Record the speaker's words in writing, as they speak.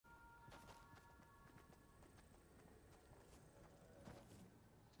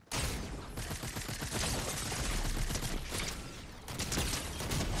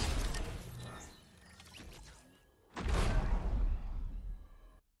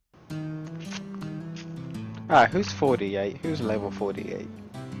Alright, who's 48? Who's level 48?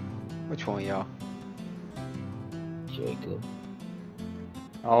 Which one, y'all? Jacob.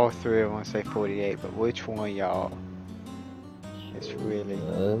 All three of them say 48, but which one, y'all? It's really...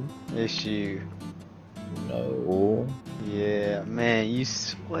 It's you. No. Yeah, man, you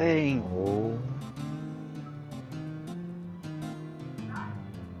swing. No.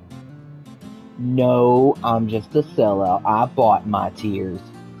 No, I'm just a sellout. I bought my tears.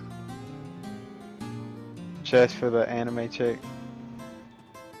 Just for the anime chick?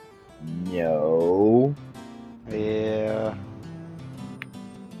 No. Yeah.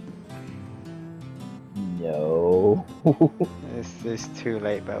 No. It's too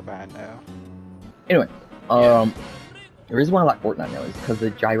late, but I know. Anyway, the reason why I like Fortnite now is because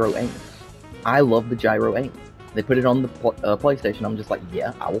the gyro aim. I love the gyro aim. They put it on the PlayStation. I'm just like,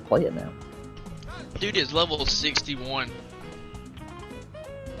 yeah, I will play it now. Dude is level 61.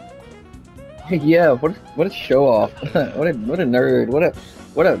 Yeah, what a show off. what a nerd. What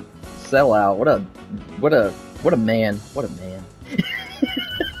a sellout. What a man. What a man.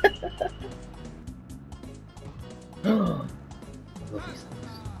 I love these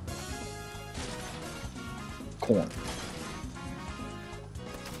things. Corn.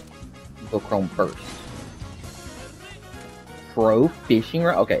 Go chrome first. Pro fishing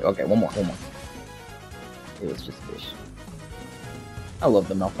rod. Okay, one more. It was just fish. I love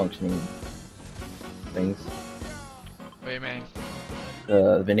the malfunctioning things. What do you mean?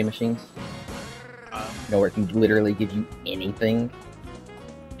 The vending machines. You know, where it can literally give you anything.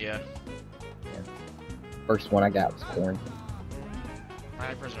 Yeah. First one I got was corn.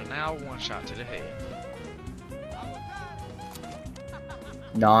 Snipers are now one shot to the head.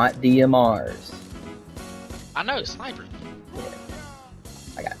 Not DMRs. I know, sniper. Yeah.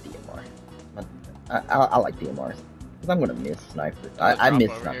 I got DMR. I like DMRs. Because I'm going to miss snipers. I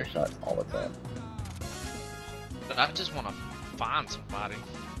miss sniper shots all the time. But I just want to find somebody.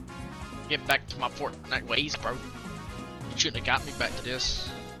 Get back to my Fortnite ways, bro. You shouldn't have got me back to this.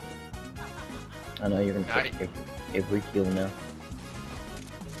 I know you're going to take every kill now.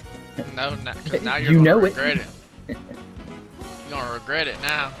 No, now you're you going know to it. regret it. You're going to regret it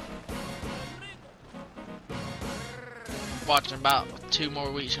now. Watching about 2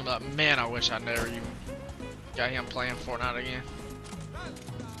 more weeks and be like, man, I wish I never even got him playing Fortnite again.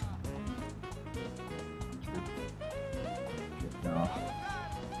 No.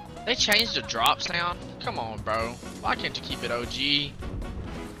 They changed the drops now? Come on, bro. Why can't you keep it OG? I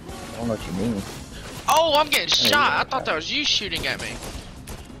don't know what you mean. Oh, I'm getting shot. I thought that was you shooting at me.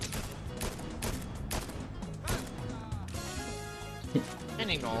 I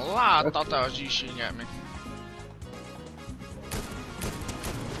ain't gonna lie, I thought that was you shooting at me.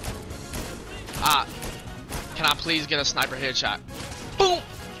 Can I please get a sniper headshot? Boom!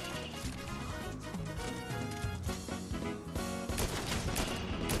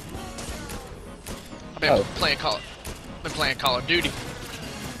 I've been playing Call of Duty.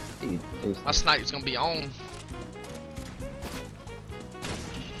 Dude, My sniper's gonna be on.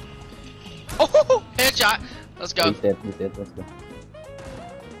 Oh, headshot! Let's go. He's dead, let's go.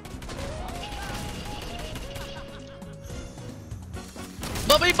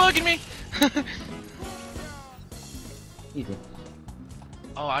 Bubby bugging me! Easy.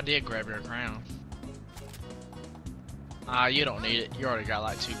 Oh, I did grab your crown. You don't need it. You already got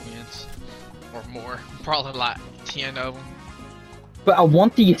like 2 wins. Or more. Probably like 10 of them. But I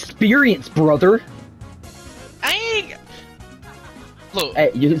want the experience, brother! Look.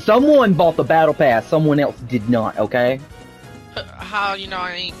 Hey, someone bought the battle pass, someone else did not, okay? How you know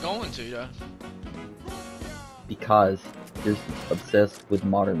I ain't going to, though? Because you're obsessed with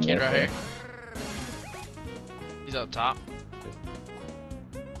modern Kid warfare. right here. He's up top.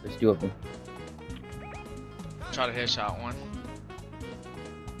 There's 2 of them. Try to headshot one.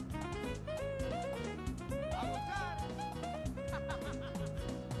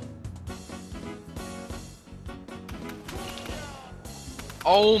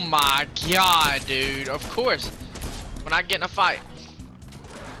 Oh my god, dude. Of course. When I get in a fight.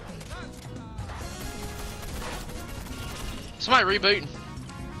 Somebody rebooting.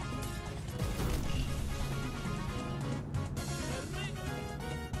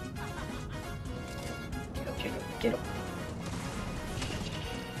 Get him.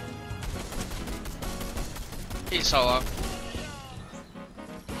 He's solo.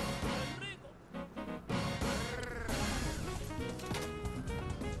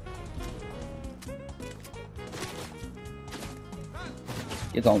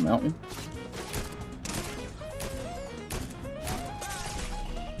 It's on mountain.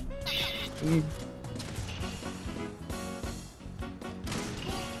 Dude.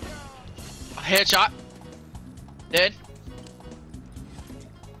 Headshot. Dead.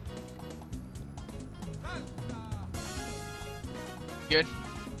 Good.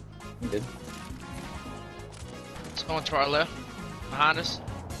 I'm good. It's going to our left. Behind us.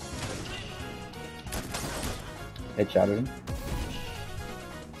 Headshot at him.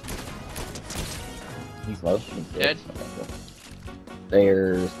 He's low. He's Dead. Okay, cool.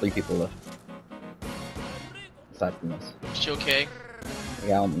 There's 3 people left. Aside from us. Is she okay?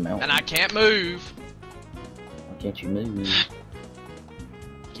 Yeah, on the mountain. And I can't move. Why can't you move?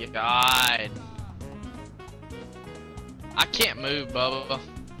 God. I can't move, Bubba.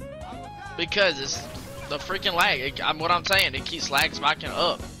 Because it's the freaking lag. What I'm saying, it keeps lag spiking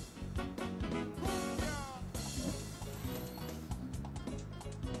up.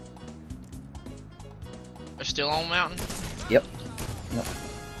 They're still on mountain? Yep.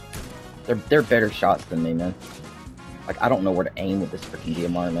 They're better shots than me, man. Like, I don't know where to aim with this freaking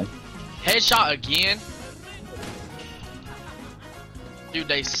DMR, man. Headshot again? Dude,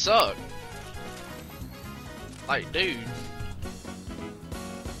 they suck. Like, dude.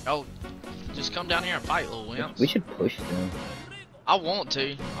 Oh, just come down here and fight, little wimps. We should push them. I want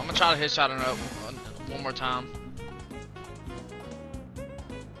to. I'm gonna try to headshot it up one more time.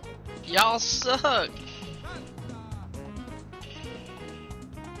 Y'all suck.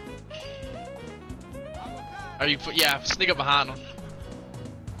 Are you? Yeah, sneak up behind them.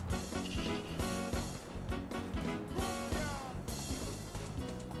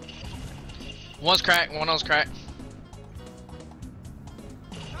 One's cracked. One else cracked.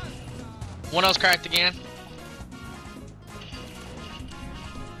 One else cracked again.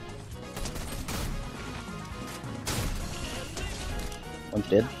 One's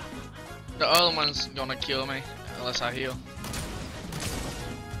dead. The other one's gonna kill me unless I heal.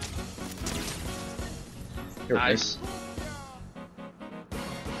 Here, Nice.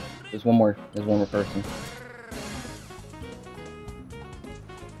 There's one more. There's one more person.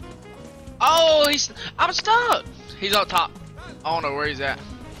 Oh, I'm stuck. He's up top. I don't know where he's at.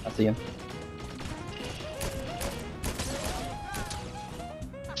 I see him.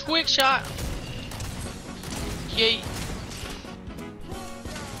 Quick shot. Yeet.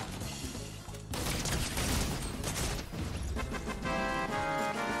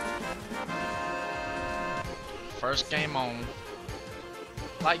 First game on.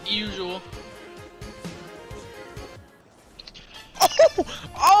 Like usual. Oh!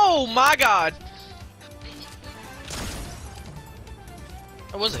 Oh my god!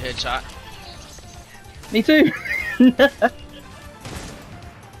 That was a headshot. Me too. Is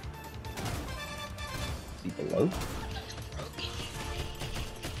he below?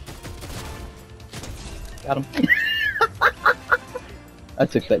 Got him. I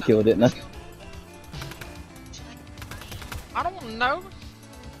took that kill, didn't I? I don't know.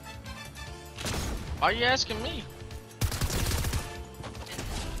 Why are you asking me?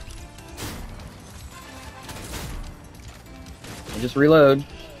 Just reload.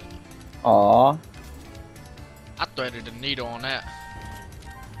 Aww. I threaded a needle on that.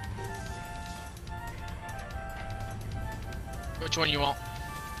 Which one you want?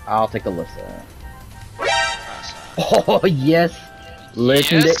 I'll take a left side. Right. Oh yes!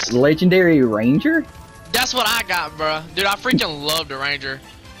 Yes? Legendary Ranger? That's what I got, bruh. Dude, I freaking love the Ranger.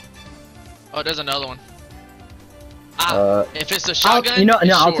 Oh, there's another one. If it's a shotgun, you know,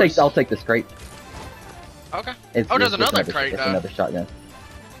 no, it's I'll take this crate. Okay. It's, Oh, there's it's another crate, It's though. another shotgun.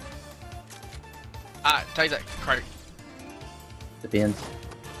 Alright, take that crate. Depends.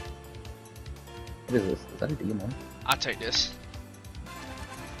 What is this? Is that a DMR? I'll take this.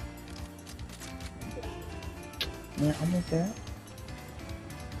 Yeah, I'm with that.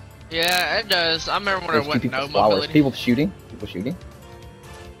 Yeah, it does. I remember when There's there wasn't people no flowers. mobility. People shooting. People shooting.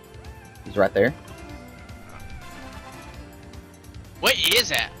 He's right there. What is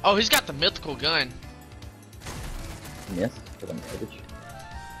that? Oh, he's got the mythical gun. Yes, because I'm garbage.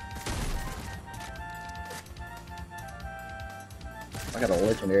 I got a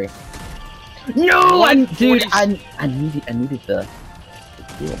legendary. No, dude, I needed the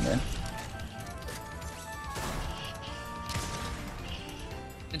deal, man.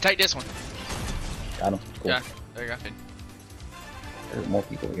 And take this one. Got him. Cool. Yeah, there you go. There's more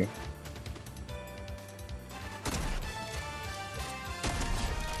people here.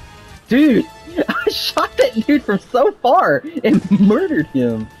 Dude, I shot that dude from so far and murdered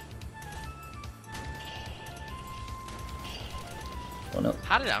him. Oh no.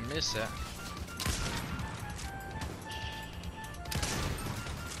 How did I miss that?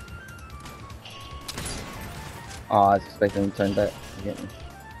 Oh, I was expecting him to turn back and get me.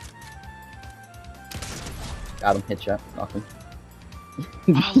 Got him, headshot, knocked him.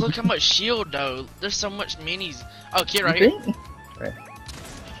 Oh, look how much shield though. There's so much minis. Oh, kid right here. Right.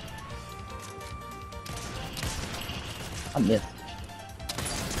 I missed.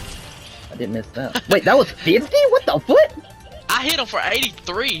 I didn't miss that. Wait, that was 50? What the foot? I hit him for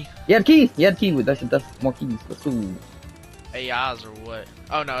 83. You had key. You had key. That's more keys. Let's go. AIs or what?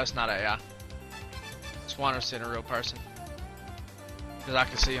 Oh no, it's not AI. It's 100% a real person. Cause I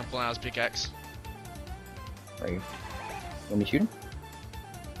can see him pulling out his pickaxe. Right here. Want me to shoot him?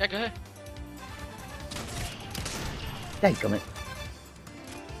 Yeah, go ahead. Dadgummit.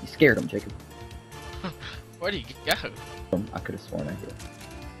 You scared him, Jacob. Where'd he go? I could have sworn I hit.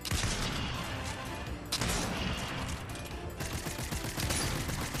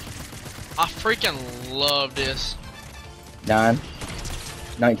 I freaking love this. 9.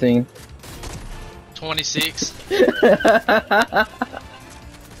 19. 26.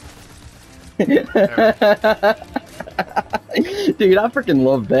 Dude, I freaking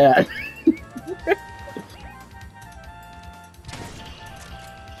love that.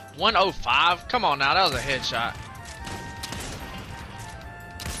 105? Come on now, that was a headshot.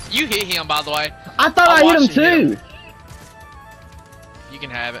 You hit him, by the way. I thought I hit him too. You can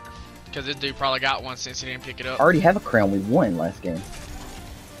have it. Because this dude probably got one since he didn't pick it up. I already have a crown. We won last game.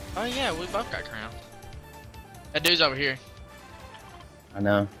 Oh yeah, we both got crown. That dude's over here. I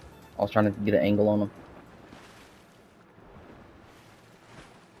know. I was trying to get an angle on him.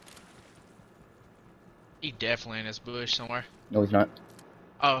 He definitely in this bush somewhere. No, he's not.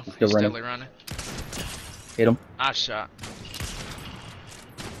 Oh, He's still he's running. steadily running. Hit him. Nice shot.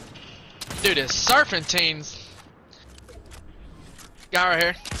 Dude, it's serpentines. Guy right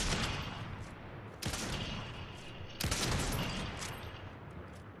here.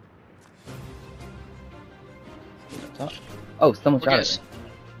 Oh, someone Look shot at it. this.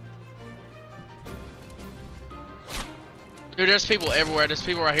 Dude, there's people everywhere. There's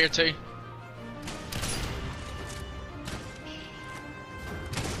people right here too.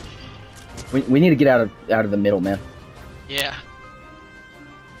 We need to get out of the middle, man. Yeah.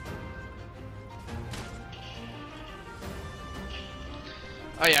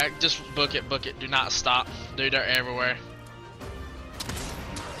 Oh yeah, just book it, book it. Do not stop. Dude, they're everywhere.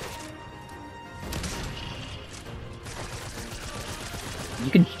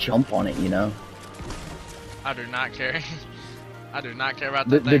 You can jump on it, you know. I do not care. I do not care about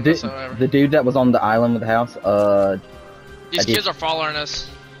The, that the, thing du- whatsoever. the dude that was on the island with the house, These I did- kids are following us.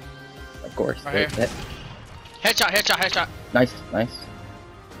 of course. Right here. Headshot, headshot, headshot. Nice, nice.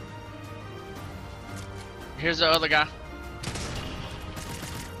 Here's the other guy.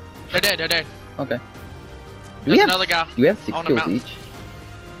 They're dead, they're dead. Okay. Do There's we have another guy. Do we have 6 on the kills mountain. each?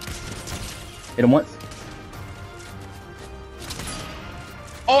 Hit him once.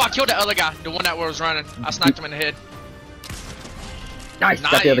 Oh, I killed that other guy. The one that was running. I sniped him in the head. Nice.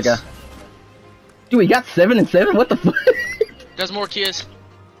 Got the other guy. Dude, we got 7 and 7. What the fuck? There's more kids.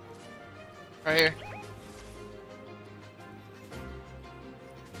 Right here.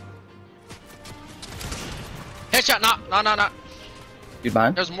 Headshot, no. Dude,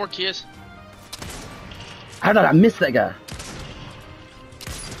 mine. There's more kids. How did I miss that guy?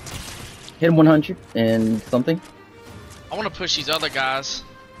 Hit him 100 and something. I want to push these other guys.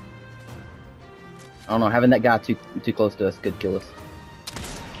 I don't know. Having that guy too close to us could kill us.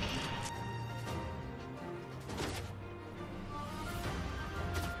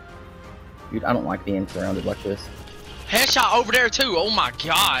 Dude, I don't like being surrounded like this. Headshot over there too. Oh my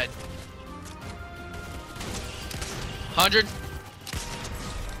god. 100.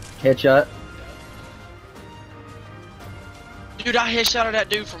 Headshot. Dude, I headshotted that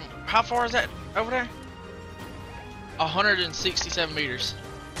dude from how far is that over there? 167 meters.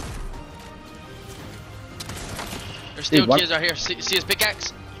 There's still Dude, kids out here. See his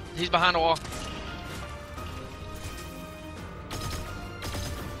pickaxe? He's behind the wall.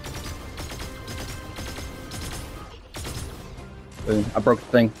 Boom. I broke the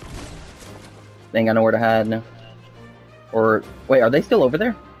thing. Ain't got nowhere to hide now. Or wait, are they still over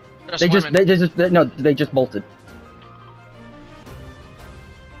there? They're swimming. They just bolted.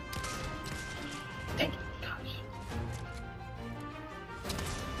 Dang it, gosh.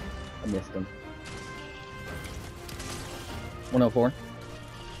 I missed them. 104.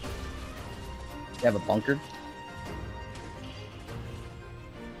 You have a bunker?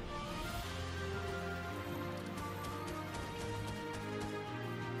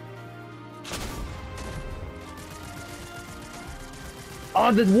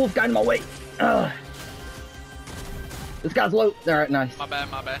 Oh, this wolf got in my way. Ugh. This guy's low. Alright, nice. My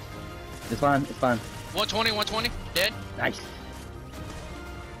bad. It's fine, it's fine. 120, dead. Nice.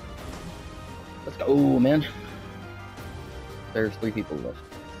 Let's go, man. There's 3 people left.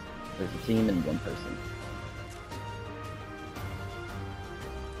 There's a team and 1 person.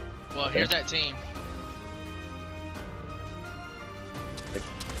 Well, Okay. here's that team.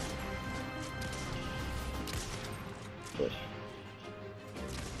 Push.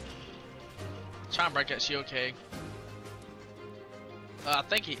 Try and break that shield keg. I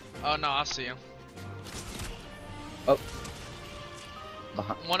think he. Oh no, I see him. Oh.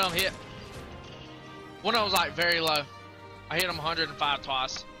 Behind. One of them hit. One of them was like very low. I hit him 105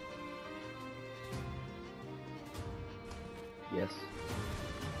 twice. Yes.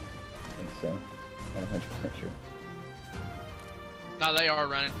 I think so. Not 100% sure. No, they are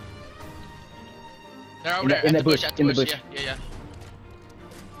running. They're over In the- there in at the the bush. bush, At the in the bush. bush. Yeah.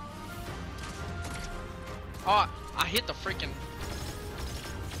 Oh, I hit the freaking.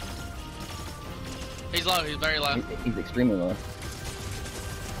 He's low. He's very low. He's extremely low.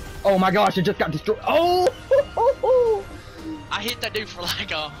 Oh my gosh, it just got destroyed. Oh! I hit that dude for like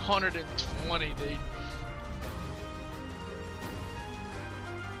 120, dude.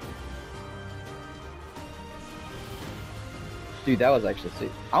 Dude, that was actually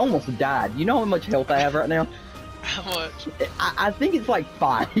sick. I almost died. You know how much health I have right now? How much? I think it's like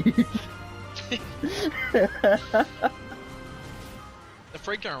 5. The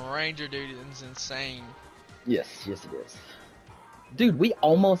freaking ranger dude is insane. Yes, yes it is. Dude, we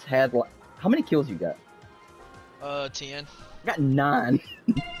almost had like... How many kills you got? 10. I got 9.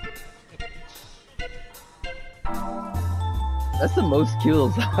 That's the most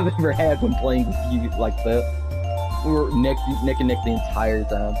kills I've ever had when playing with you like that. We were neck and neck the entire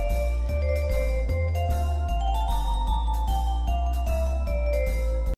time.